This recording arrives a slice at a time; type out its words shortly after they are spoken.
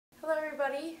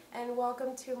everybody, and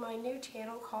welcome to my new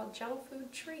channel called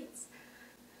JunKFooDTreatS.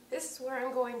 This is where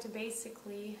I'm going to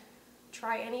basically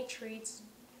try any treats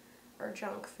or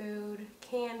junk food,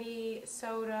 candy,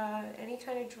 soda, any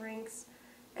kind of drinks,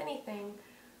 anything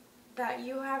that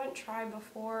you haven't tried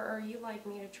before or you like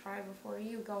me to try before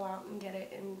you go out and get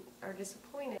it and are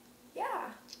disappointed.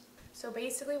 Yeah. So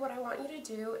basically what I want you to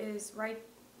do is write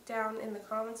down in the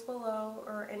comments below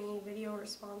or any video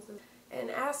responses and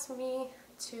ask me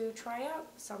to try out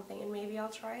something, and maybe I'll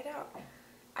try it out.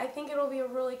 I think it'll be a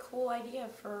really cool idea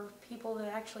for people to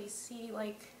actually see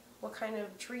like what kind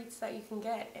of treats that you can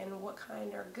get and what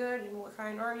kind are good and what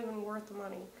kind aren't even worth the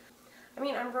money. I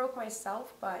mean, I'm broke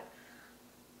myself, but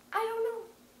I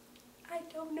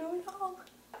don't know at all.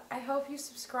 I hope you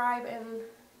subscribe and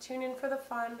tune in for the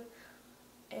fun,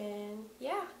 and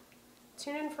yeah,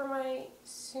 tune in for my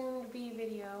soon-to-be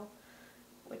video,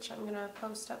 which I'm gonna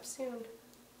post up soon.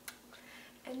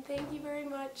 And thank you very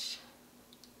much.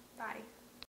 Bye.